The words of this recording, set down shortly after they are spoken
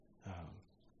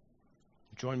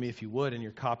Join me, if you would, in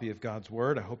your copy of God's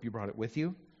Word. I hope you brought it with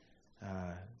you.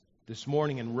 This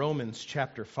morning in Romans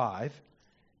chapter 5,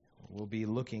 we'll be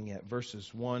looking at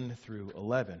verses 1 through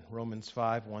 11. Romans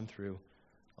 5, 1 through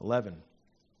 11.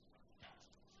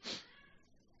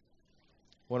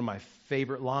 One of my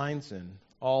favorite lines in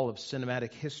all of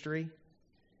cinematic history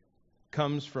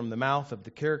comes from the mouth of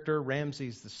the character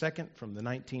Ramses II from the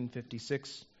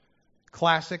 1956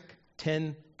 classic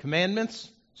 10 Commandments,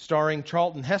 starring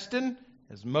Charlton Heston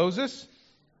as Moses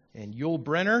and Yul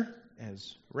Brynner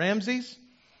as Ramses.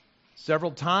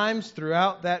 Several times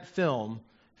throughout that film,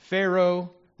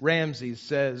 Pharaoh Ramses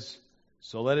says,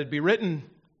 "So let it be written,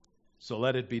 so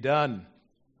let it be done."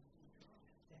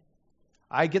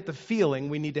 I get the feeling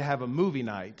we need to have a movie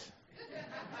night.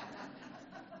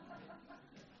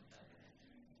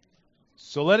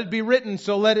 So let it be written,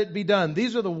 so let it be done.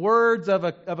 These are the words of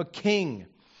a king.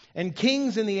 And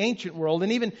kings in the ancient world,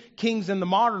 and even kings in the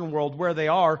modern world where they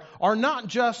are not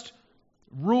just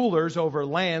rulers over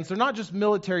lands. They're not just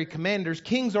military commanders.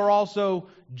 Kings are also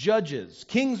judges.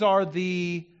 Kings are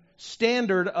the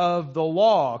standard of the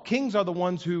law. Kings are the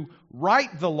ones who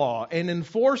write the law and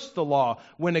enforce the law.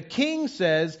 When a king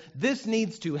says this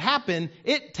needs to happen,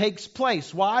 it takes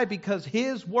place. Why? Because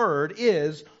his word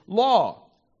is law.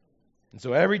 And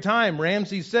so every time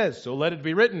Ramses says, "So let it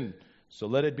be written, so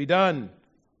let it be done,"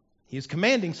 he is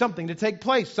commanding something to take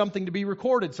place, something to be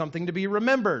recorded, something to be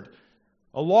remembered,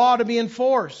 a law to be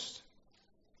enforced.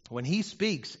 When he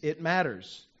speaks, it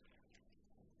matters.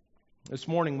 This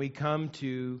morning we come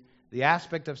to the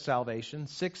aspect of salvation,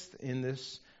 sixth in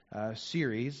this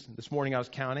series. This morning I was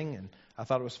counting and I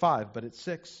thought it was 5, but it's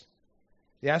 6.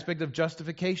 The aspect of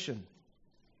justification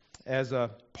as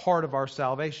a part of our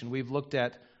salvation. We've looked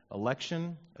at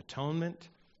election, atonement,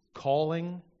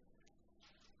 calling,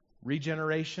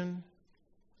 regeneration,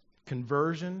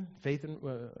 conversion, faith,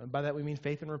 and by that we mean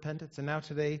faith and repentance, and now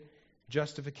today,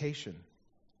 justification.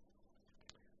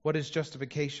 What is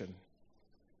justification?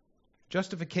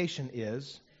 Justification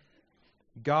is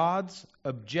God's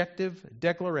objective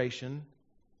declaration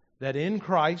that in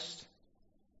Christ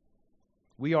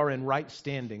we are in right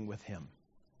standing with Him.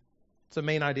 It's the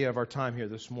main idea of our time here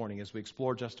this morning as we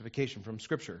explore justification from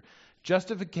Scripture.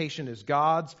 Justification is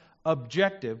God's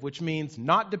objective, which means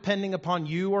not depending upon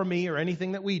you or me or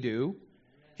anything that we do.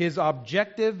 His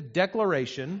objective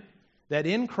declaration that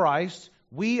in Christ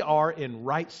we are in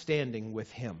right standing with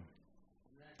Him.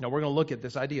 Now we're going to look at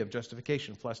this idea of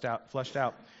justification fleshed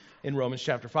out in Romans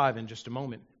chapter 5 in just a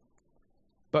moment.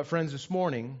 But friends, this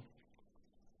morning,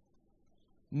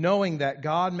 knowing that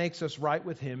God makes us right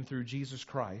with Him through Jesus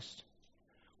Christ,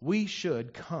 we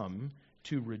should come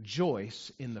to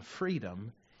rejoice in the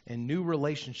freedom and new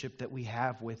relationship that we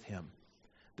have with Him.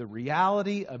 The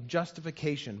reality of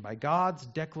justification by God's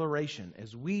declaration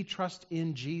as we trust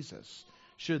in Jesus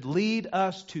should lead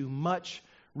us to much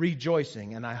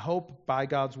rejoicing. And I hope by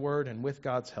God's word and with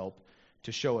God's help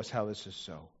to show us how this is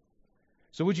so.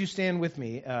 So would you stand with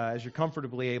me as you're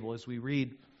comfortably able as we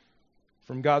read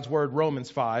from God's word, Romans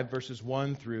 5, verses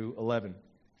 1 through 11.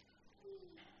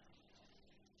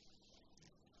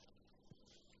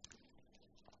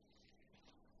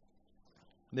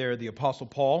 There, the Apostle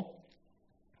Paul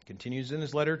continues in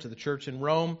his letter to the church in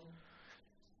Rome.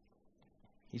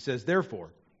 He says,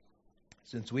 "Therefore,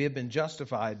 since we have been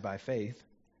justified by faith,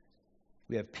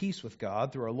 we have peace with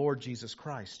God through our Lord Jesus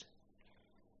Christ.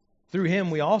 Through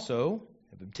Him we also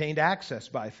have obtained access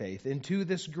by faith into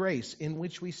this grace in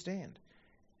which we stand,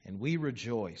 and we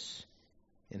rejoice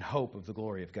in hope of the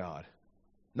glory of God.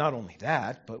 Not only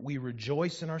that, but we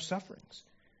rejoice in our sufferings,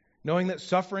 knowing that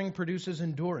suffering produces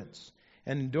endurance,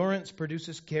 and endurance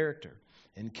produces character,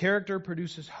 and character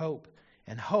produces hope,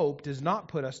 and hope does not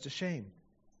put us to shame,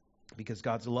 because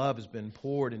God's love has been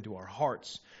poured into our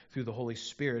hearts through the Holy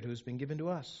Spirit who has been given to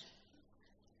us.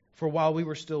 For while we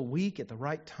were still weak at the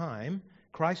right time,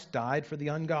 Christ died for the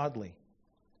ungodly.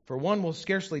 For one will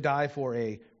scarcely die for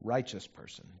a righteous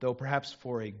person, though perhaps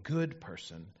for a good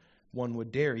person one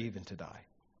would dare even to die.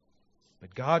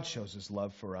 But God shows His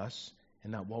love for us,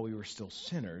 in that while we were still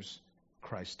sinners,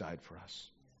 Christ died for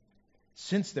us.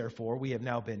 Since, therefore, we have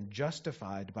now been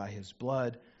justified by His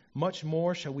blood, much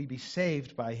more shall we be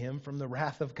saved by Him from the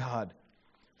wrath of God.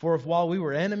 For if while we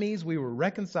were enemies, we were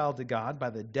reconciled to God by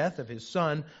the death of His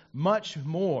Son, much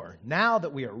more, now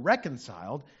that we are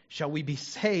reconciled, shall we be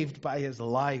saved by His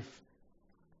life.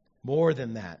 More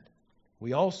than that,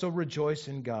 we also rejoice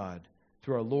in God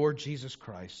through our Lord Jesus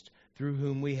Christ, through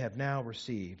whom we have now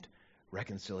received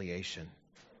reconciliation."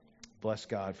 Bless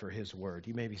God for His word.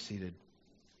 You may be seated.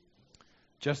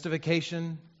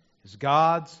 Justification is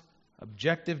God's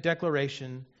objective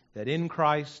declaration that in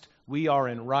Christ we are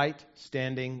in right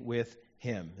standing with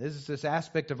Him. This is this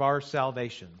aspect of our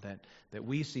salvation that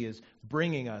we see as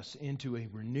bringing us into a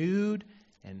renewed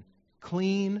and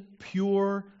clean,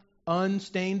 pure,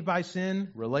 unstained by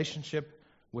sin relationship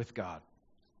with God.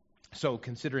 So,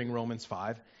 considering Romans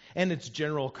 5 and its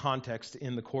general context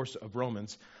in the course of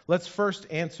Romans, let's first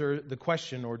answer the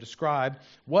question or describe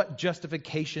what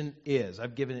justification is.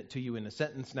 I've given it to you in a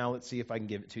sentence. Now let's see if I can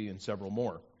give it to you in several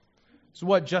more. So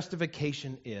what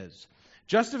justification is.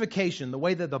 Justification, the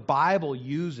way that the Bible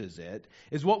uses it,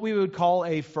 is what we would call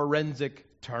a forensic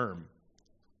term.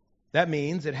 That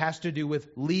means it has to do with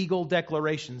legal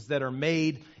declarations that are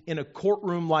made in a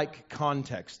courtroom-like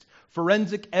context.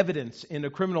 Forensic evidence in a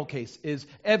criminal case is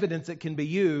evidence that can be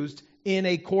used in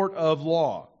a court of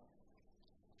law.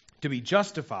 To be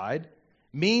justified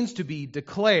means to be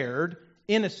declared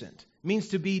innocent, means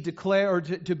to be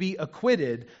declared or to be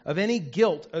acquitted of any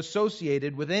guilt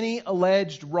associated with any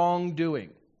alleged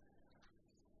wrongdoing.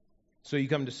 So you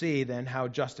come to see then how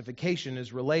justification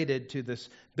is related to this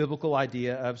biblical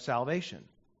idea of salvation.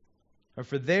 Or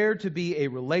for there to be a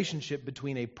relationship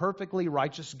between a perfectly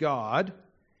righteous God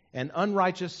and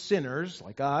unrighteous sinners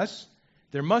like us,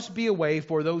 there must be a way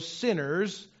for those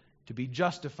sinners to be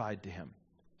justified to Him,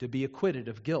 to be acquitted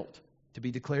of guilt, to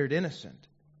be declared innocent,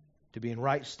 to be in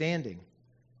right standing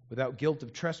without guilt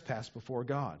of trespass before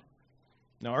God.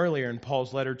 Now, earlier in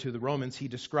Paul's letter to the Romans, he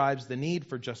describes the need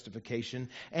for justification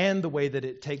and the way that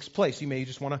it takes place. You may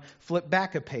just want to flip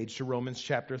back a page to Romans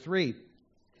chapter 3,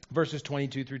 verses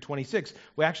 22 through 26.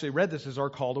 We actually read this as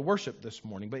our call to worship this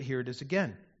morning, but here it is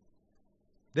again.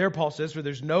 There Paul says, "For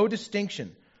there's no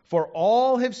distinction, for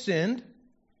all have sinned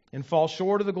and fall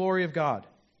short of the glory of God,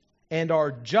 and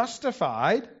are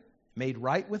justified," made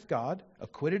right with God,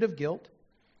 acquitted of guilt,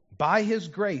 "by His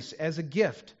grace as a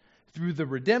gift, through the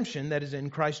redemption that is in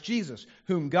Christ Jesus,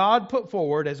 whom God put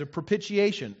forward as a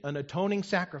propitiation, an atoning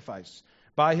sacrifice,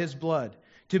 by His blood,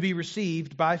 to be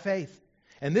received by faith.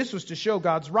 And this was to show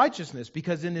God's righteousness,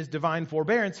 because in His divine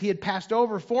forbearance He had passed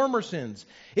over former sins.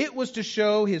 It was to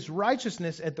show His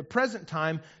righteousness at the present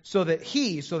time, so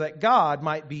that God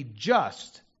might be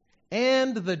just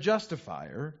and the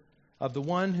justifier of the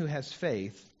one who has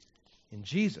faith in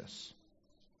Jesus."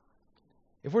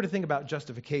 If we're to think about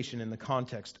justification in the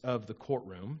context of the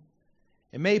courtroom,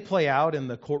 it may play out in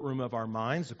the courtroom of our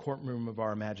minds, the courtroom of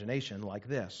our imagination, like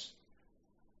this.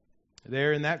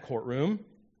 There in that courtroom,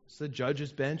 it's the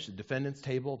judge's bench, the defendant's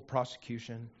table, the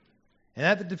prosecution. And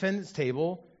at the defendant's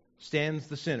table stands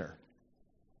the sinner.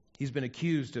 He's been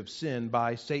accused of sin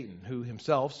by Satan, who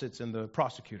himself sits in the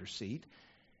prosecutor's seat.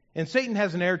 And Satan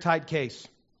has an airtight case.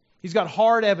 He's got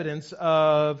hard evidence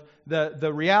of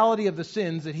the reality of the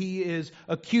sins that he is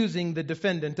accusing the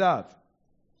defendant of.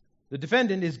 The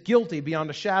defendant is guilty beyond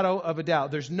a shadow of a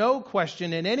doubt. There's no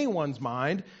question in anyone's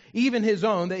mind, even his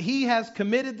own, that he has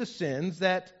committed the sins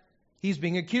that he's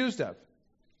being accused of.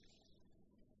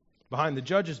 Behind the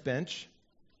judge's bench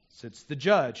sits the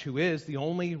judge, who is the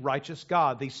only righteous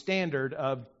God, the standard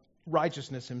of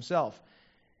righteousness Himself.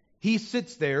 He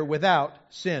sits there without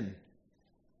sin.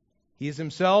 He is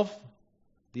Himself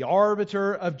the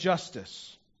arbiter of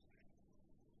justice.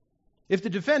 If the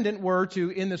defendant were to,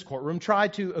 in this courtroom, try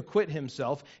to acquit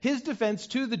himself, his defense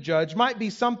to the judge might be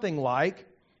something like,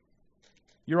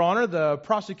 "Your Honor, the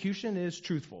prosecution is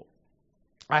truthful.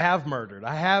 I have murdered.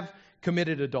 I have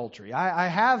committed adultery. I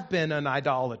have been an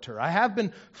idolater. I have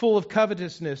been full of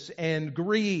covetousness and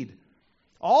greed.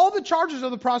 All the charges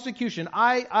of the prosecution,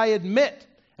 I admit,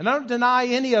 and I don't deny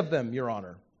any of them, Your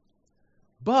Honor.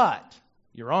 But,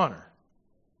 Your Honor,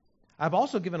 I've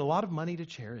also given a lot of money to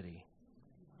charity.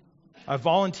 I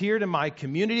volunteered in my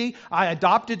community. I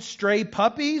adopted stray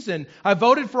puppies, and I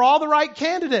voted for all the right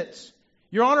candidates.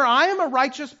 Your Honor, I am a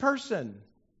righteous person."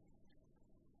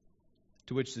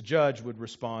 To which the judge would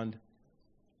respond,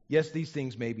 "Yes, these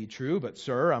things may be true, but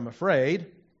sir, I'm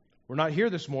afraid we're not here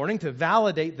this morning to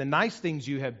validate the nice things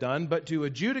you have done, but to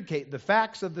adjudicate the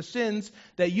facts of the sins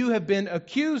that you have been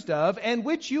accused of and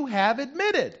which you have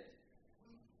admitted.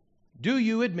 Do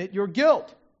you admit your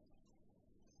guilt?"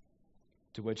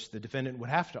 To which the defendant would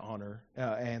have to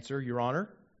answer, "Your Honor,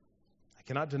 I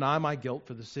cannot deny my guilt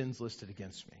for the sins listed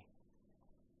against me."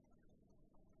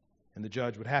 And the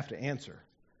judge would have to answer,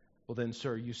 "Well then,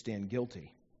 sir, you stand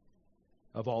guilty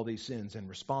of all these sins and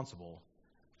responsible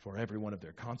for every one of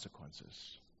their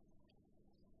consequences."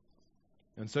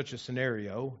 In such a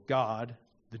scenario, God,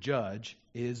 the judge,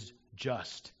 is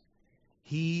just.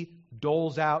 He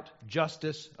doles out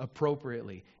justice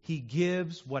appropriately. He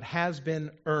gives what has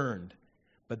been earned.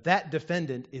 But that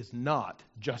defendant is not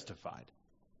justified.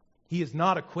 He is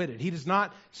not acquitted. He does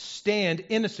not stand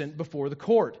innocent before the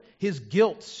court. His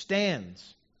guilt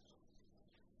stands.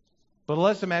 But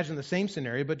let's imagine the same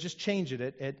scenario, but just change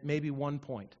it at maybe one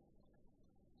point.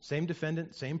 Same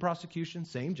defendant, same prosecution,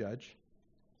 same judge.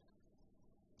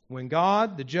 When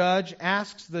God, the judge,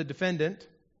 asks the defendant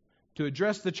to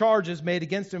address the charges made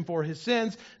against him for his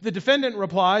sins, the defendant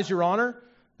replies, Your Honor,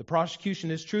 the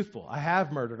prosecution is truthful. I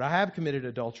have murdered. I have committed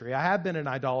adultery. I have been an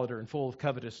idolater and full of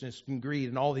covetousness and greed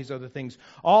and all these other things.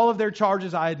 All of their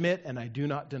charges I admit and I do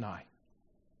not deny.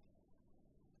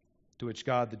 To which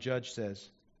God, the judge, says,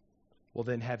 Well,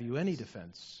 then have you any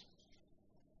defense?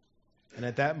 And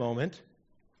at that moment,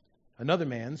 another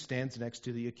man stands next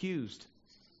to the accused,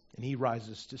 and he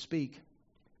rises to speak.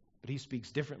 But he speaks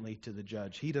differently to the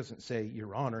judge. He doesn't say,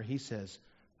 Your Honor. He says,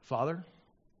 Father,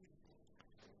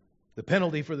 the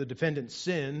penalty for the defendant's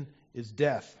sin is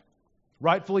death.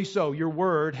 Rightfully so, your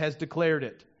word has declared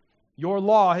it. Your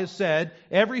law has said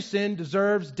every sin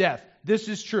deserves death. This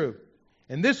is true.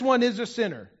 And this one is a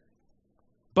sinner.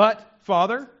 But,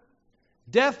 Father,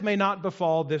 death may not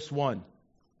befall this one.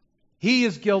 He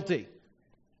is guilty,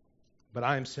 but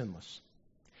I am sinless.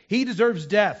 He deserves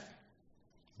death,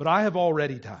 but I have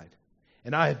already died,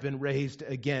 and I have been raised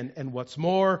again. And what's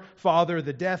more, Father,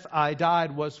 the death I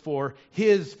died was for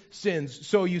his sins.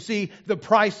 So you see, the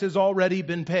price has already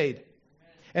been paid.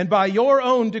 And by your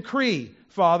own decree,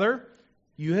 Father,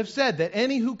 you have said that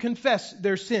any who confess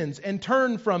their sins and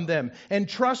turn from them and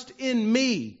trust in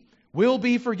me will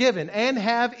be forgiven and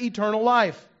have eternal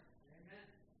life.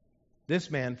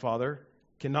 This man, Father,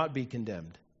 cannot be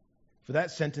condemned, for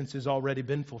that sentence has already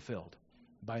been fulfilled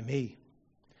by me.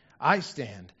 I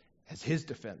stand as his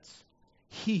defense.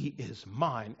 He is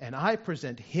mine, and I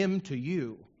present him to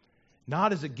you,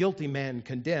 not as a guilty man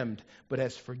condemned, but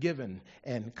as forgiven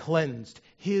and cleansed,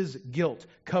 his guilt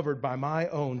covered by my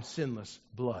own sinless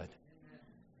blood.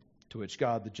 To which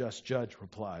God, the just judge,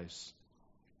 replies,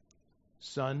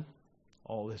 Son,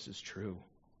 all this is true.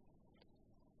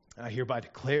 I hereby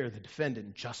declare the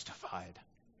defendant justified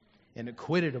and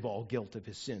acquitted of all guilt of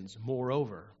his sins.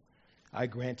 Moreover, I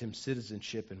grant him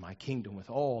citizenship in my kingdom with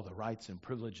all the rights and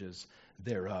privileges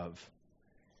thereof.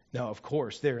 Now, of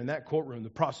course, there in that courtroom, the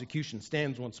prosecution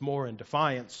stands once more in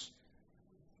defiance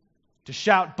to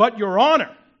shout, But Your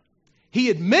Honor, he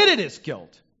admitted his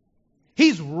guilt.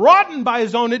 He's rotten by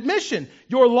his own admission.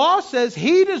 Your law says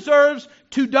he deserves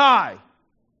to die.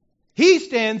 He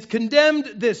stands condemned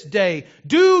this day.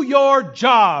 Do your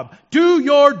job, do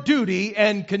your duty,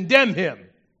 and condemn him.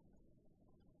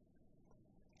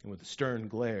 And with a stern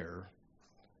glare,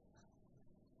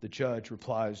 the judge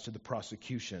replies to the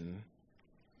prosecution,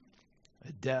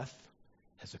 A death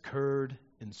has occurred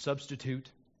in substitute.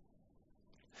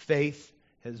 Faith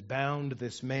has bound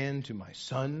this man to my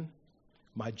son.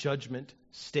 My judgment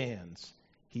stands.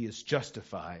 He is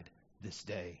justified this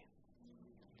day.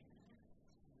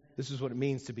 This is what it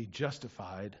means to be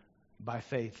justified by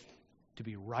faith, to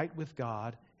be right with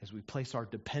God as we place our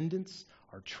dependence,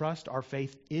 our trust, our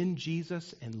faith in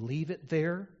Jesus and leave it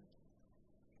there.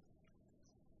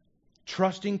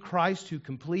 Trusting Christ who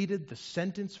completed the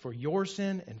sentence for your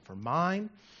sin and for mine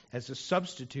as a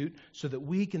substitute so that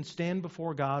we can stand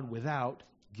before God without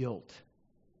guilt.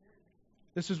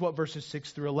 This is what verses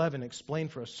 6 through 11 explain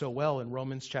for us so well in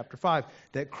Romans chapter 5,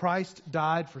 that Christ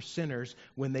died for sinners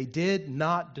when they did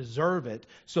not deserve it,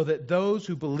 so that those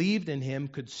who believed in him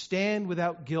could stand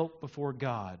without guilt before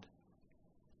God.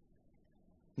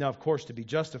 Now, of course, to be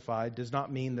justified does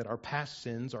not mean that our past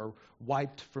sins are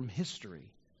wiped from history.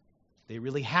 They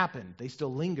really happened. They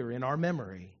still linger in our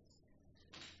memory.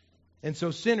 And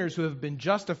so sinners who have been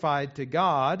justified to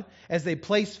God, as they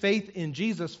place faith in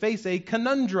Jesus, face a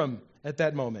conundrum at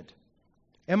that moment.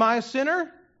 Am I a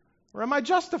sinner or am I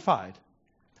justified?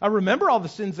 I remember all the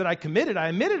sins that I committed. I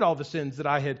admitted all the sins that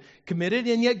I had committed,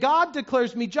 and yet God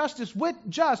declares me just.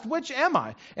 Which am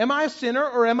I? Am I a sinner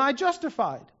or am I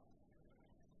justified?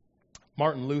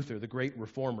 Martin Luther, the great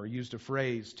reformer, used a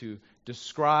phrase to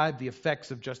describe the effects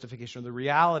of justification, or the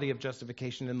reality of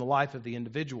justification in the life of the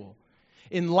individual.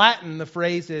 In Latin, the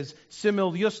phrase is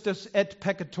simul justus et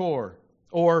peccator,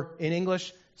 or in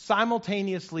English,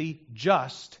 simultaneously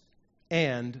just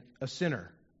and a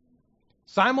sinner.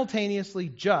 Simultaneously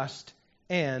just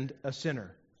and a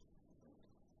sinner.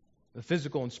 The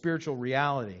physical and spiritual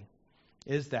reality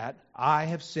is that I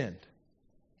have sinned,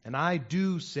 and I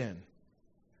do sin.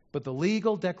 But the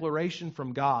legal declaration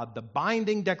from God, the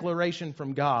binding declaration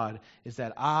from God, is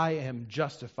that I am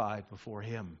justified before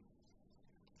him.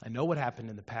 I know what happened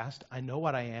in the past. I know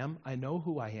what I am. I know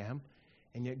who I am.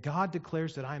 And yet God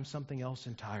declares that I am something else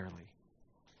entirely.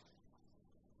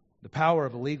 The power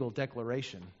of a legal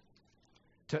declaration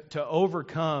to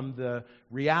overcome the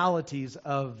realities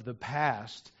of the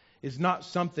past is not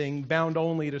something bound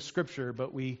only to Scripture,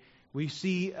 but we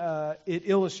see it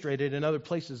illustrated in other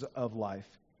places of life.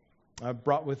 I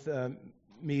brought with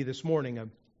me this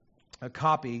morning a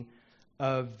copy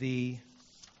of the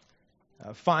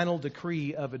final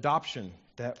decree of adoption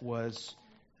that was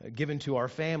given to our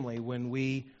family when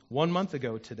we, 1 month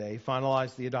ago today,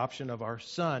 finalized the adoption of our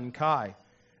son, Kai.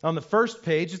 On the first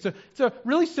page, it's a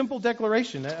really simple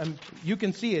declaration. You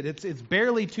can see it. It's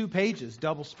barely 2 pages,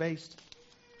 double-spaced.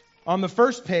 On the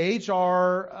first page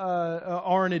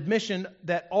are an admission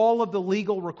that all of the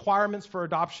legal requirements for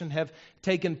adoption have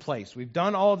taken place. We've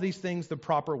done all of these things the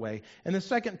proper way. And the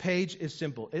second page is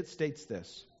simple. It states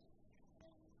this.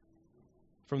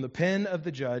 From the pen of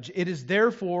the judge, it is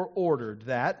therefore ordered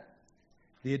that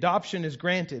the adoption is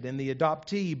granted and the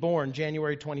adoptee born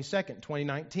January 22nd,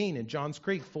 2019 in Johns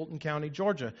Creek, Fulton County,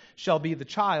 Georgia, shall be the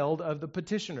child of the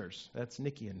petitioners. That's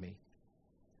Nikki and me.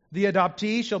 The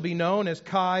adoptee shall be known as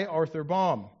Kai Arthur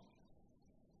Baum.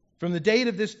 From the date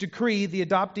of this decree, the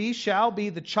adoptee shall be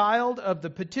the child of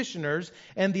the petitioners,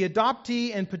 and the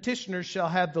adoptee and petitioners shall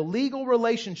have the legal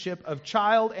relationship of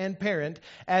child and parent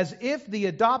as if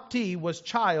the adoptee was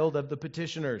child of the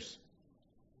petitioners.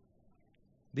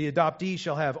 The adoptee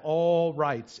shall have all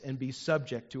rights and be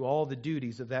subject to all the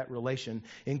duties of that relation,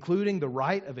 including the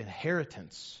right of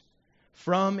inheritance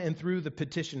from and through the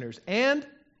petitioners. And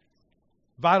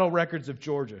Vital Records of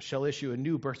Georgia shall issue a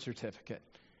new birth certificate.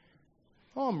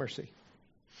 Oh, mercy.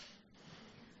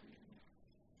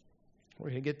 We're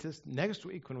going to get to this next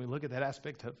week when we look at that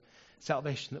aspect of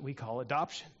salvation that we call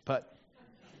adoption. But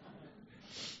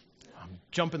I'm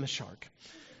jumping the shark.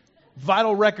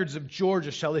 Vital Records of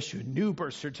Georgia shall issue a new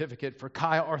birth certificate for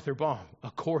Kai Arthur Baum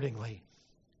accordingly.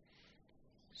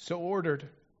 So ordered.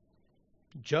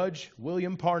 Judge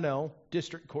William Parnell,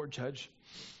 District Court Judge,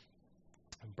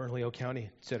 Bernalillo County,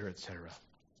 etc., etc.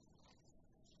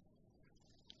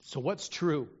 So what's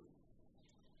true?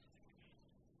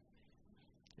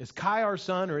 Is Kai our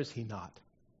son or is he not?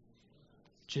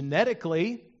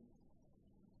 Genetically,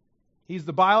 he's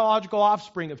the biological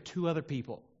offspring of 2 other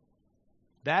people.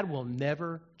 That will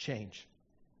never change.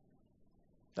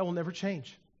 That will never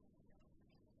change.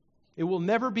 It will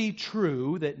never be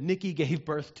true that Nikki gave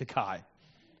birth to Kai.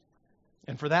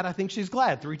 And for that, I think she's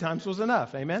glad. 3 times was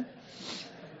enough. Amen?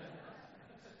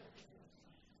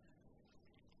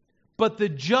 But the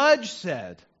judge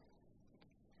said,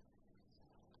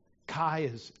 Kai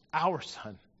is our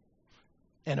son.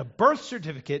 And a birth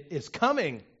certificate is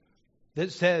coming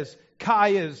that says, Kai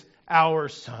is our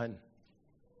son.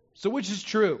 So which is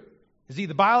true? Is he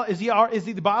the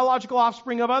biological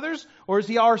offspring of others, or is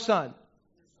he our son?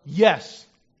 Yes.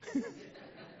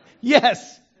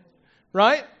 Yes.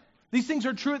 Right? These things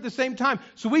are true at the same time.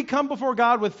 So we come before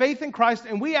God with faith in Christ,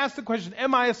 and we ask the question,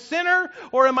 am I a sinner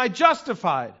or am I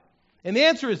justified? And the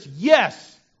answer is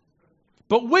yes.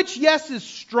 But which yes is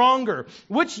stronger?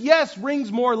 Which yes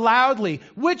rings more loudly?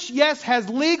 Which yes has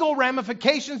legal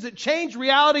ramifications that change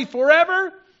reality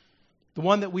forever? The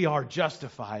one that we are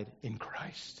justified in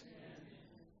Christ.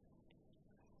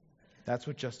 That's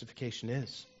what justification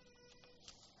is.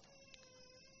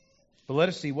 But let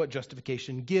us see what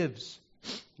justification gives,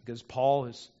 because Paul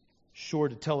is sure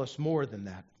to tell us more than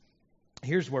that.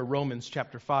 Here's where Romans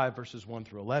chapter 5, verses 1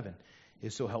 through 11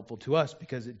 is so helpful to us,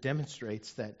 because it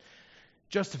demonstrates that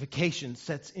justification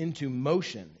sets into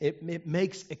motion. It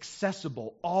makes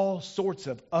accessible all sorts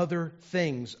of other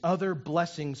things, other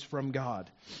blessings from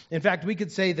God. In fact, we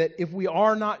could say that if we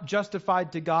are not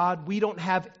justified to God, we don't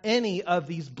have any of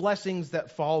these blessings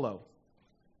that follow.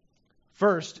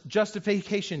 First,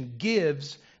 justification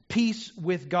gives peace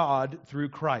with God through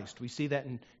Christ. We see that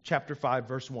in chapter 5,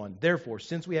 verse 1. Therefore,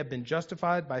 since we have been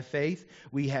justified by faith,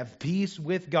 we have peace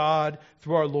with God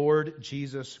through our Lord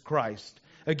Jesus Christ.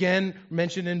 Again,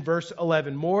 mentioned in verse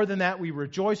 11. More than that, we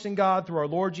rejoice in God through our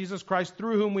Lord Jesus Christ,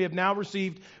 through whom we have now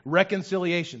received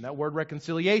reconciliation. That word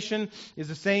reconciliation is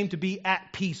the same to be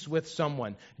at peace with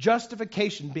someone.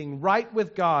 Justification, being right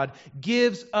with God,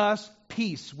 gives us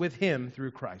peace with Him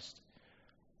through Christ.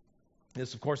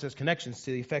 This, of course, has connections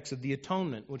to the effects of the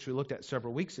atonement, which we looked at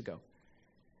several weeks ago.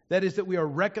 That is, that we are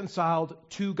reconciled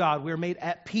to God. We are made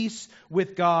at peace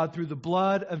with God through the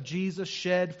blood of Jesus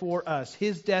shed for us,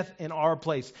 His death in our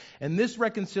place. And this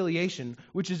reconciliation,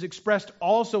 which is expressed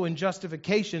also in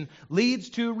justification, leads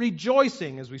to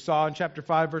rejoicing, as we saw in chapter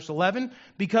 5, verse 11,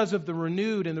 because of the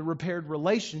renewed and the repaired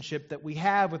relationship that we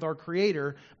have with our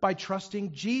Creator by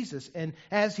trusting Jesus, and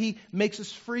as He makes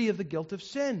us free of the guilt of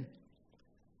sin.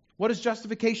 What does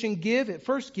justification give? It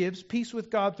first gives peace with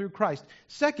God through Christ.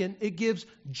 Second, it gives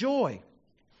joy.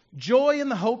 Joy in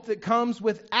the hope that comes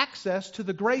with access to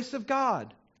the grace of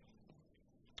God.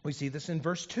 We see this in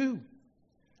verse 2.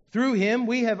 Through him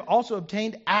we have also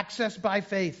obtained access by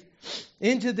faith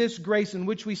into this grace in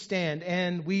which we stand,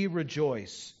 and we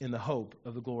rejoice in the hope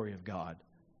of the glory of God.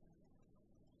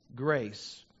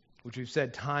 Grace, which we've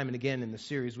said time and again in the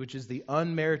series, which is the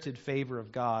unmerited favor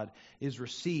of God, is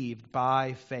received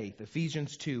by faith.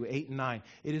 Ephesians 2, 8 and 9.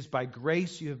 It is by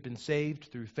grace you have been saved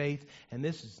through faith, and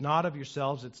this is not of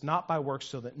yourselves. It's not by works,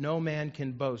 so that no man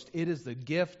can boast. It is the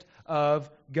gift of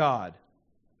God.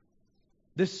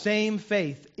 This same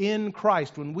faith in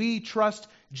Christ, when we trust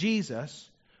Jesus,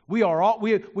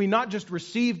 we not just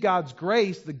receive God's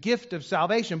grace, the gift of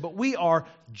salvation, but we are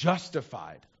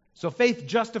justified. So faith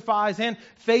justifies, and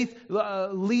faith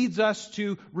leads us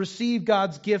to receive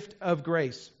God's gift of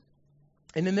grace.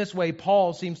 And in this way,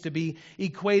 Paul seems to be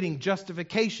equating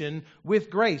justification with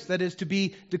grace. That is, to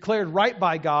be declared right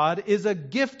by God is a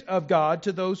gift of God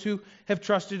to those who have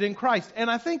trusted in Christ. And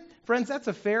I think, friends, that's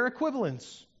a fair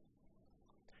equivalence.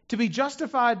 To be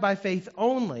justified by faith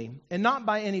only, and not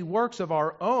by any works of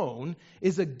our own,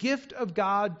 is a gift of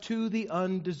God to the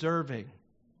undeserving.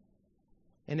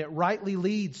 And it rightly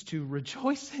leads to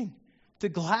rejoicing, to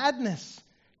gladness,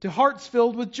 to hearts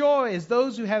filled with joy, as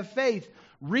those who have faith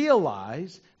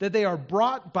realize that they are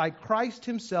brought by Christ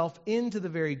himself into the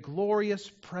very glorious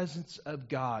presence of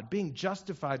God. Being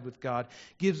justified with God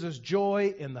gives us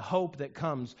joy in the hope that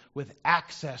comes with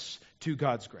access to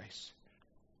God's grace.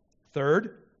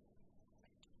 Third,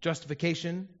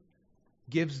 justification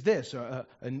gives this, a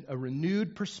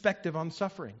renewed perspective on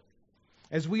suffering.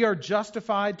 As we are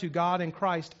justified to God in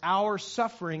Christ, our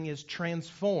suffering is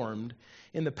transformed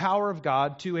in the power of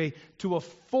God to a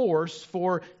force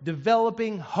for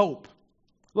developing hope.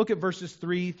 Look at verses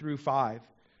 3 through 5.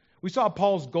 We saw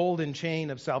Paul's golden chain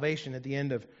of salvation at the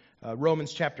end of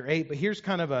Romans chapter 8, but here's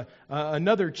kind of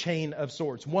another chain of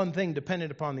sorts, one thing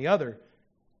dependent upon the other.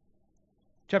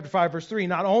 Chapter 5, verse 3,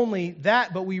 not only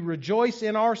that, but we rejoice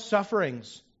in our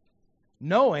sufferings,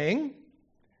 knowing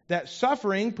that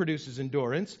suffering produces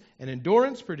endurance, and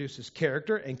endurance produces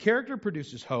character, and character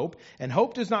produces hope, and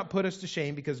hope does not put us to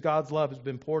shame because God's love has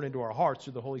been poured into our hearts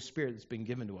through the Holy Spirit that's been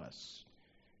given to us.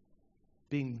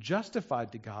 Being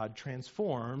justified to God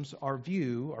transforms our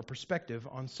view, our perspective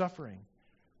on suffering.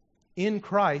 In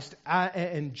Christ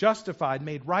and justified,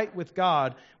 made right with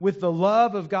God, with the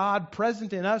love of God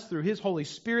present in us through his Holy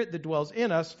Spirit that dwells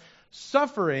in us,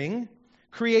 suffering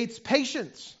creates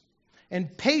patience,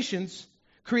 and patience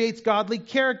creates godly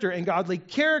character, and godly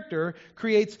character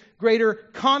creates greater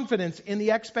confidence in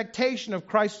the expectation of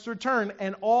Christ's return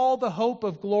and all the hope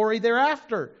of glory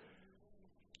thereafter.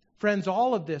 Friends,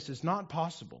 all of this is not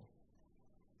possible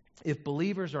if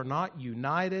believers are not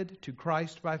united to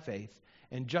Christ by faith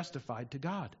and justified to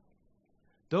God.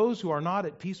 Those who are not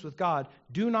at peace with God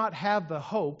do not have the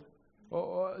hope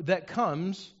that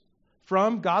comes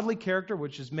from godly character,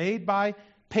 which is made by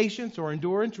patience, or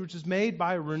endurance, which is made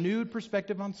by a renewed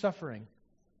perspective on suffering.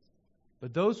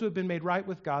 But those who have been made right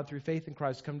with God through faith in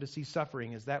Christ come to see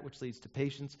suffering as that which leads to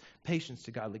patience, patience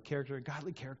to godly character, and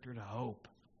godly character to hope.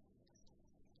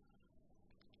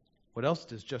 What else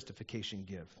does justification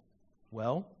give?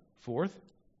 Well, fourth,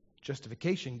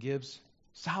 justification gives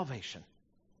salvation,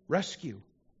 rescue.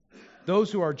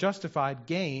 Those who are justified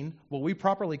gain what we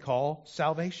properly call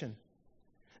salvation.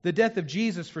 The death of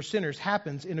Jesus for sinners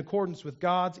happens in accordance with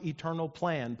God's eternal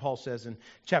plan, Paul says in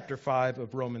chapter 5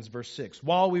 of Romans, verse 6.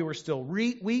 While we were still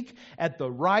weak, at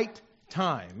the right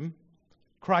time,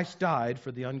 Christ died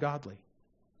for the ungodly.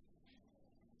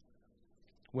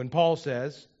 When Paul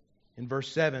says in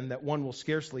verse 7 that one will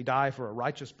scarcely die for a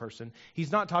righteous person,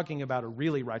 he's not talking about a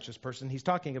really righteous person. He's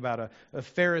talking about a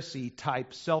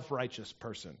Pharisee-type self-righteous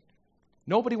person.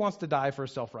 Nobody wants to die for a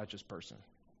self-righteous person.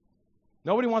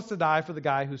 Nobody wants to die for the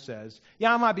guy who says,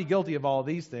 yeah, I might be guilty of all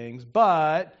these things,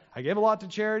 but I gave a lot to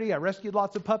charity, I rescued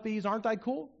lots of puppies, aren't I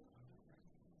cool?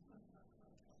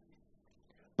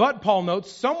 But, Paul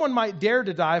notes, someone might dare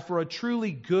to die for a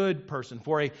truly good person,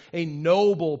 for a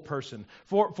noble person,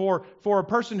 for a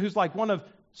person who's like one of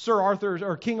Sir Arthur's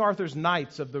or King Arthur's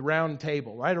knights of the Round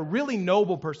Table, right? A really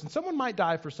noble person. Someone might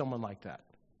die for someone like that.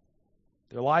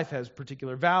 Their life has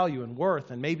particular value and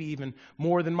worth, and maybe even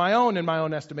more than my own in my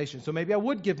own estimation. So maybe I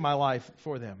would give my life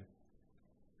for them.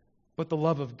 But the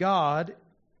love of God,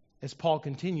 as Paul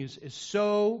continues, is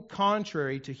so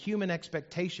contrary to human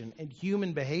expectation and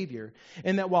human behavior,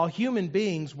 and that while human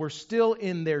beings were still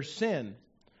in their sin,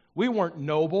 we weren't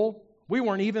noble, we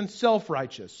weren't even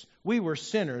self-righteous, we were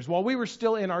sinners. While we were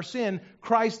still in our sin,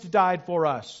 Christ died for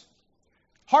us.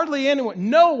 Hardly anyone,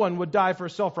 no one would die for a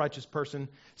self-righteous person.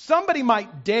 Somebody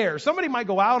might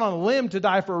go out on a limb to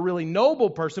die for a really noble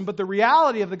person, but the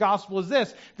reality of the gospel is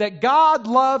this, that God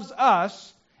loves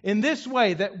us in this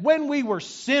way, that when we were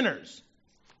sinners,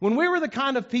 when we were the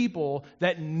kind of people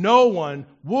that no one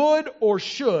would or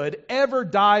should ever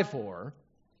die for,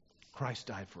 Christ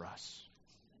died for us.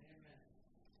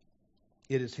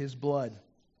 It is His blood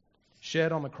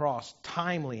shed on the cross,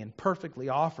 timely and perfectly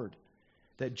offered,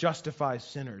 that justifies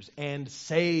sinners and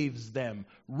saves them,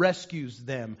 rescues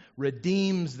them,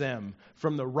 redeems them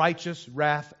from the righteous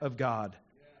wrath of God.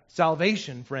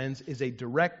 Salvation, friends, is a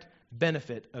direct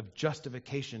benefit of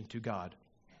justification to God.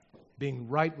 Being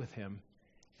right with Him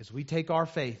as we take our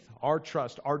faith, our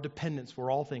trust, our dependence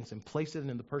for all things and place it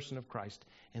in the person of Christ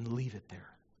and leave it there.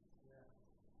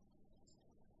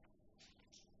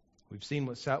 We've seen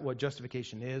what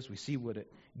justification is. We see what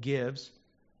it gives.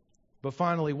 But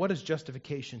finally, what does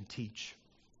justification teach?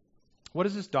 What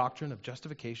does this doctrine of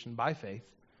justification by faith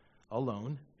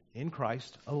alone, in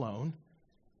Christ alone,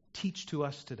 teach to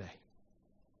us today?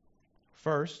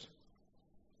 First,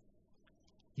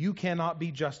 you cannot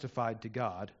be justified to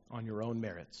God on your own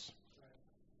merits.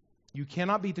 You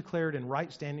cannot be declared in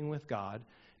right standing with God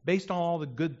based on all the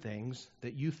good things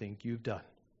that you think you've done.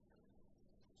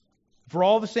 For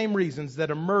all the same reasons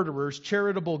that a murderer's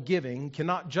charitable giving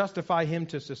cannot justify him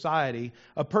to society,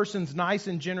 a person's nice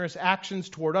and generous actions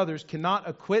toward others cannot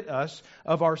acquit us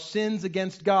of our sins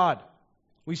against God.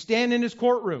 We stand in His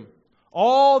courtroom.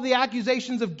 All the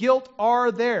accusations of guilt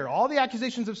are there. All the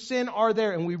accusations of sin are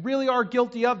there, and we really are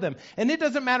guilty of them. And it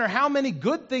doesn't matter how many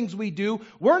good things we do.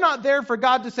 We're not there for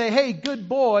God to say, hey, good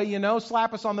boy,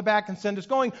 slap us on the back and send us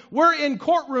going. We're in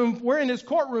His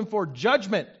courtroom for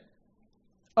judgment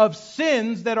of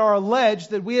sins that are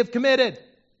alleged that we have committed.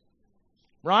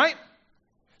 Right?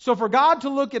 So for God to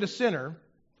look at a sinner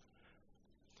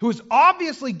who is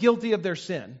obviously guilty of their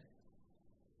sin,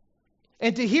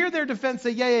 and to hear their defense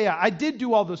say, yeah, I did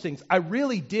do all those things. I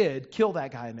really did kill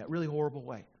that guy in that really horrible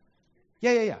way.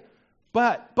 Yeah.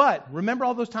 But remember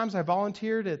all those times I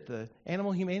volunteered at the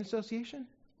Animal Humane Association?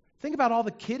 Think about all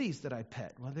the kitties that I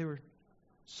pet. Well, they were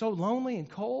so lonely and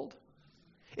cold.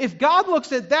 If God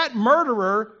looks at that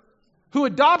murderer who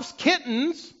adopts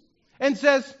kittens and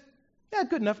says, yeah,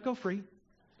 good enough, go free.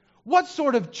 What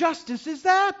sort of justice is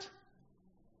that?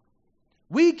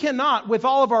 We cannot, with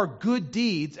all of our good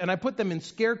deeds, and I put them in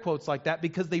scare quotes like that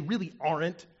because they really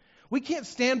aren't, we can't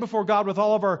stand before God with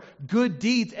all of our good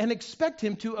deeds and expect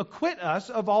Him to acquit us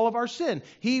of all of our sin.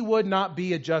 He would not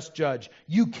be a just judge.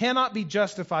 You cannot be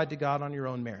justified to God on your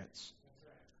own merits.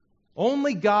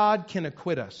 Only God can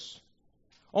acquit us.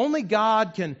 Only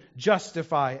God can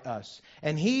justify us.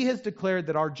 And He has declared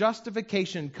that our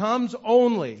justification comes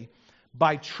only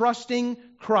by trusting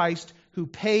Christ who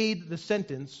paid the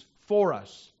sentence for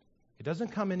us. It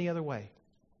doesn't come any other way.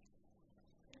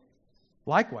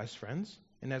 Likewise, friends,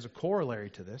 and as a corollary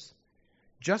to this,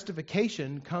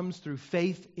 justification comes through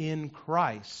faith in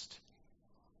Christ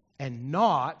and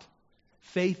not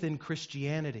faith in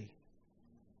Christianity.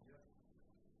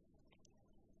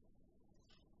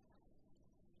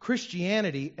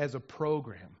 Christianity as a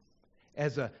program,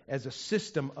 as a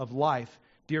system of life,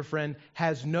 dear friend,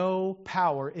 has no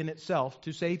power in itself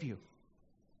to save you.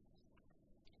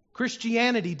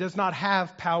 Christianity does not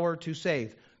have power to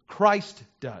save. Christ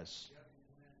does.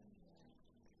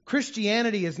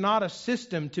 Christianity is not a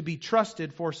system to be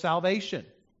trusted for salvation.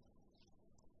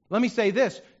 Let me say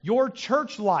this. Your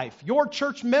church life, your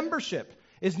church membership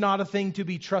is not a thing to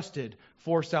be trusted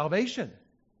for salvation.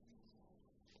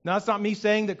 Now, it's not me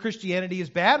saying that Christianity is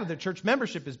bad or that church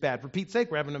membership is bad. For Pete's sake,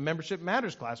 we're having a Membership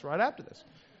Matters class right after this.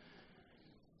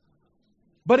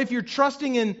 But if you're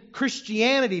trusting in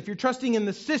Christianity, if you're trusting in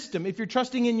the system, if you're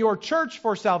trusting in your church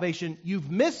for salvation, you've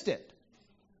missed it.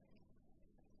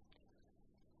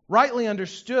 Rightly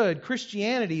understood,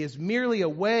 Christianity is merely a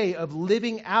way of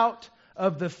living out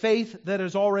of the faith that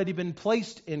has already been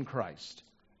placed in Christ.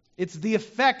 It's the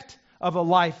effect of a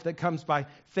life that comes by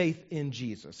faith in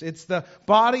Jesus. It's the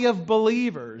body of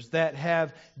believers that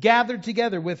have gathered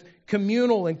together with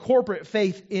communal and corporate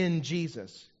faith in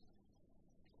Jesus.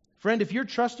 Friend, if you're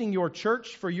trusting your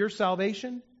church for your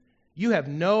salvation, you have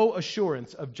no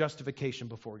assurance of justification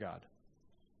before God.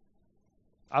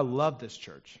 I love this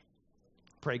church.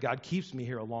 Pray God keeps me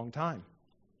here a long time.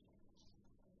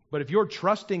 But if you're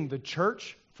trusting the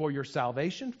church for your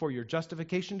salvation, for your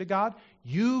justification to God,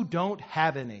 you don't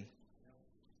have any.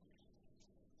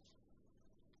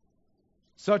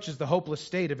 Such is the hopeless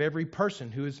state of every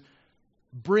person who is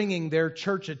bringing their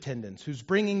church attendance, who's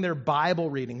bringing their Bible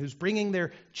reading, who's bringing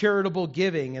their charitable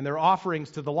giving and their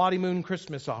offerings to the Lottie Moon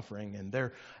Christmas offering, and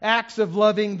their acts of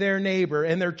loving their neighbor,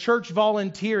 and their church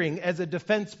volunteering as a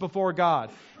defense before God.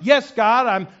 Yes,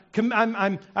 God,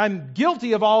 I'm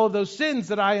guilty of all of those sins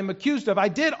that I am accused of. I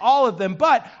did all of them,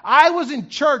 but I was in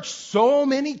church so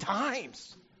many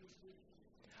times.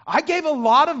 I gave a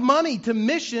lot of money to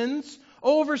missions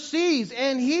overseas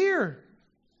and here.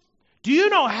 Do you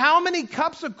know how many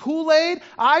cups of Kool-Aid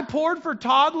I poured for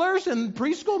toddlers in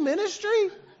preschool ministry?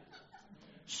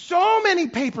 So many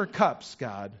paper cups,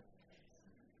 God.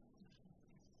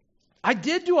 I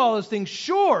did do all those things,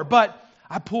 sure, but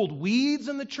I pulled weeds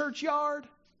in the churchyard.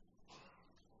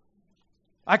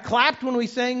 I clapped when we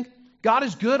sang, God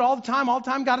is good all the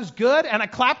time, God is good. And I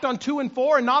clapped on 2 and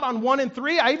 4 and not on 1 and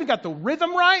 3. I even got the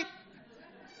rhythm right.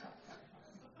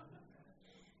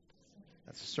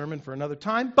 That's a sermon for another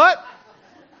time. But,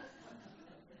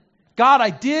 God, I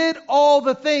did all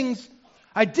the things.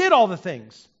 I did all the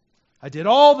things.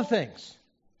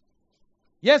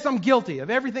 Yes, I'm guilty of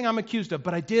everything I'm accused of,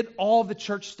 but I did all the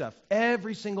church stuff,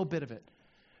 every single bit of it.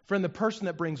 Friend, the person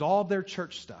that brings all of their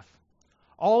church stuff,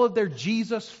 all of their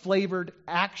Jesus-flavored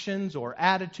actions or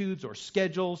attitudes or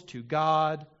schedules to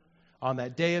God on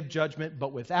that day of judgment,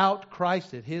 but without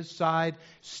Christ at his side,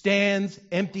 stands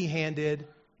empty-handed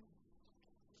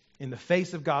in the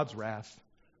face of God's wrath,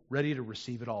 ready to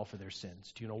receive it all for their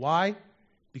sins. Do you know why?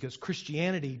 Because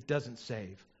Christianity doesn't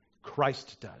save.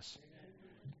 Christ does.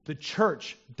 The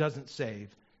church doesn't save.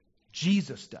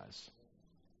 Jesus does.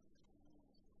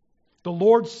 The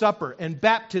Lord's Supper and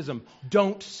baptism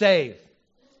don't save.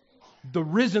 The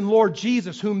risen Lord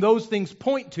Jesus, whom those things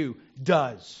point to,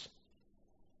 does.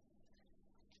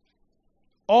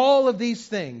 All of these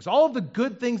things, all of the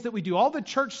good things that we do, all the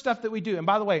church stuff that we do. And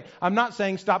by the way, I'm not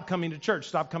saying stop coming to church,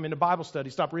 stop coming to Bible study,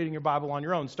 stop reading your Bible on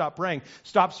your own, stop praying,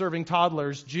 stop serving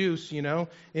toddlers juice, in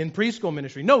preschool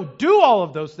ministry. No, do all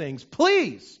of those things,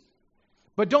 please.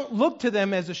 But don't look to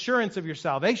them as assurance of your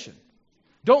salvation.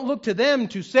 Don't look to them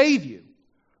to save you.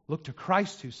 Look to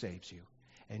Christ who saves you.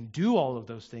 And do all of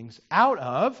those things out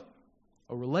of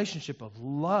a relationship of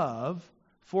love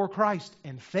for Christ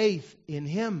and faith in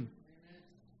Him.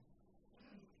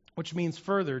 Which means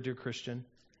further, dear Christian,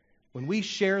 when we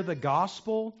share the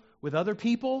gospel with other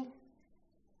people,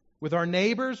 with our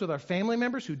neighbors, with our family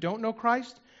members who don't know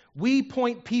Christ, we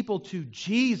point people to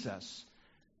Jesus,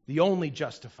 the only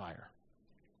justifier.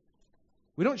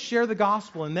 We don't share the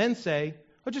gospel and then say,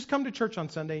 well, just come to church on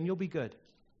Sunday and you'll be good.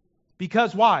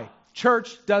 Because why?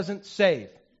 Church doesn't save.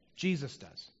 Jesus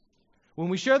does. When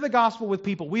we share the gospel with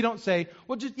people, we don't say,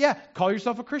 well, call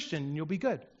yourself a Christian and you'll be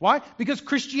good. Why? Because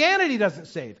Christianity doesn't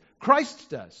save. Christ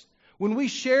does. When we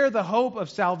share the hope of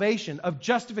salvation, of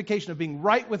justification, of being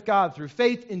right with God through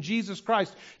faith in Jesus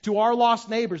Christ to our lost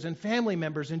neighbors and family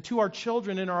members and to our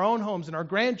children in our own homes and our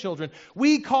grandchildren,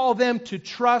 we call them to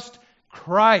trust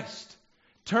Christ.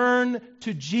 Turn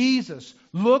to Jesus.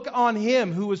 Look on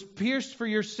Him who was pierced for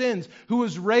your sins, who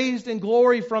was raised in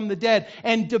glory from the dead,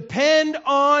 and depend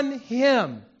on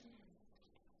Him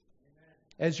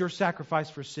as your sacrifice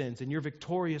for sins and your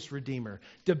victorious Redeemer.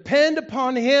 Depend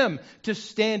upon Him to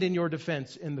stand in your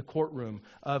defense in the courtroom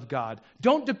of God.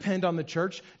 Don't depend on the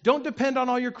church. Don't depend on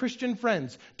all your Christian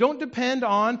friends. Don't depend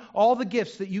on all the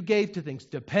gifts that you gave to things.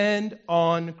 Depend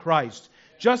on Christ.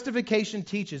 Justification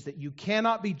teaches that you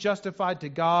cannot be justified to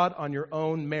God on your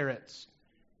own merits.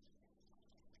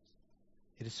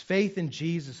 It is faith in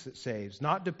Jesus that saves,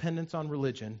 not dependence on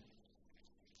religion.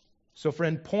 So,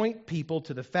 friend, point people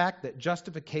to the fact that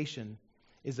justification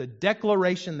is a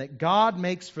declaration that God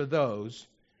makes for those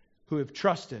who have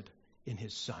trusted in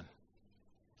His Son.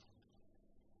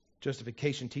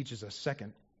 Justification teaches us,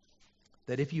 second,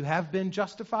 that if you have been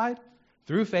justified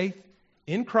through faith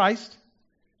in Christ,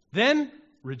 then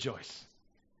rejoice.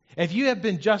 If you have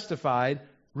been justified,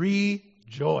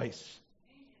 rejoice.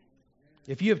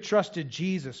 If you have trusted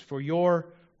Jesus for your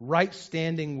right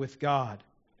standing with God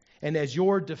and as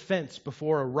your defense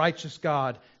before a righteous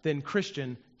God, then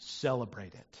Christian,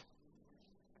 celebrate it.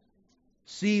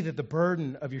 See that the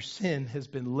burden of your sin has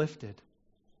been lifted.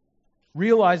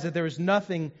 Realize that there is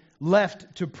nothing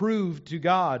left to prove to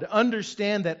God.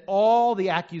 Understand that all the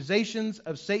accusations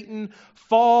of Satan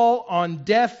fall on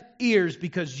deaf ears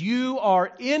because you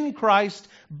are in Christ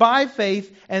by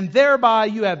faith, and thereby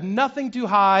you have nothing to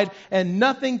hide and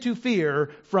nothing to fear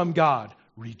from God.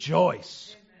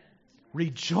 Rejoice.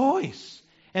 Rejoice.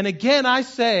 And again I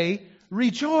say,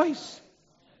 rejoice.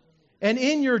 And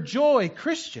in your joy,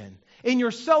 Christian, in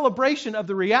your celebration of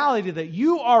the reality that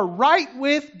you are right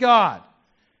with God,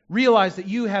 realize that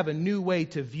you have a new way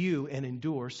to view and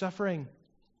endure suffering.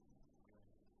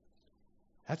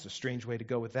 That's a strange way to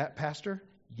go with that, Pastor.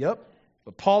 Yep,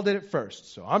 but Paul did it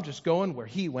first, so I'm just going where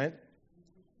he went.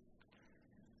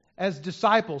 As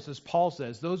disciples, as Paul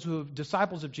says, those who have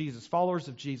disciples of Jesus, followers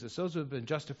of Jesus, those who have been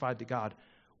justified to God,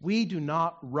 we do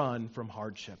not run from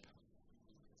hardship.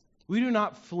 We do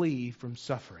not flee from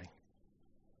suffering,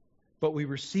 but we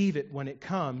receive it when it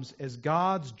comes as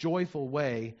God's joyful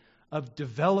way of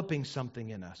developing something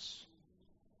in us.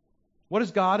 What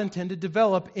does God intend to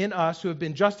develop in us who have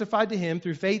been justified to Him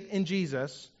through faith in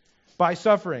Jesus by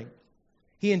suffering?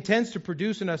 He intends to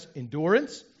produce in us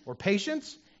endurance or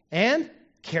patience and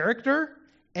character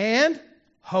and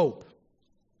hope.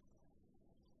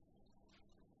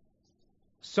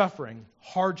 Suffering,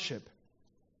 hardship,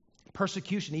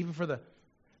 persecution, even for the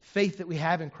faith that we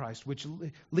have in Christ, which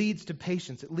leads to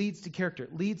patience, it leads to character,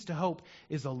 it leads to hope,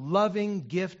 is a loving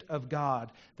gift of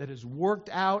God that is worked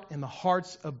out in the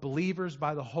hearts of believers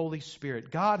by the Holy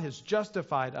Spirit. God has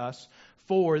justified us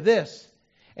for this.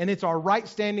 And it's our right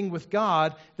standing with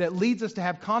God that leads us to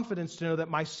have confidence to know that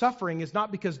my suffering is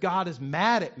not because God is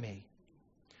mad at me.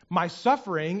 My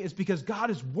suffering is because God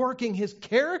is working His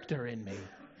character in me.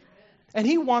 And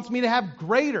He wants me to have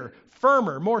greater,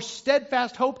 firmer, more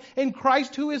steadfast hope in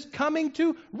Christ, who is coming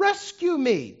to rescue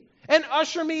me and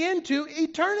usher me into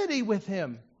eternity with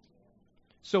Him.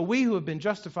 So we who have been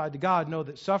justified to God know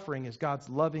that suffering is God's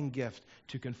loving gift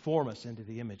to conform us into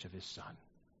the image of His Son.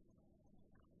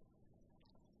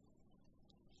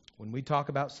 When we talk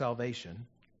about salvation,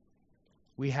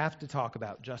 we have to talk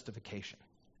about justification.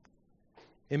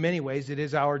 In many ways, it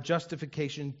is our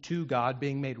justification to God,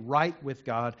 being made right with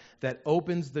God, that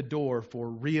opens the door for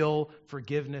real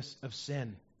forgiveness of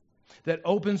sin, that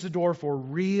opens the door for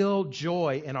real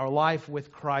joy in our life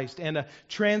with Christ and a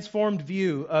transformed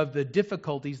view of the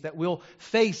difficulties that we'll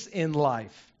face in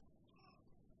life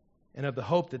and of the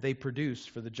hope that they produce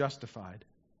for the justified.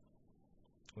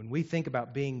 When we think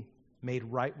about being made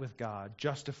right with God,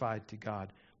 justified to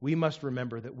God, we must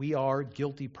remember that we are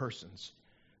guilty persons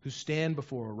who stand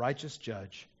before a righteous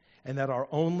judge, and that our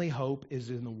only hope is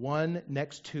in the one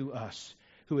next to us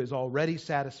who has already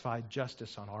satisfied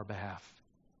justice on our behalf.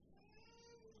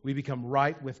 We become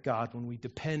right with God when we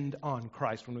depend on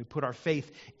Christ, when we put our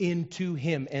faith into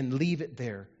Him and leave it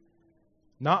there,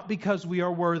 not because we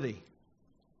are worthy,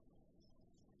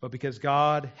 but because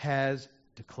God has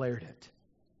declared it.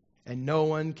 And no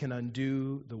one can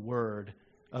undo the word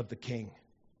of the King.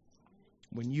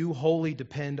 When you wholly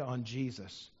depend on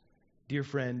Jesus, dear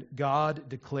friend, God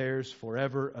declares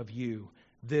forever of you,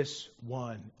 this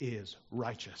one is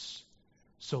righteous.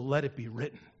 So let it be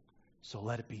written. So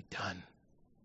let it be done.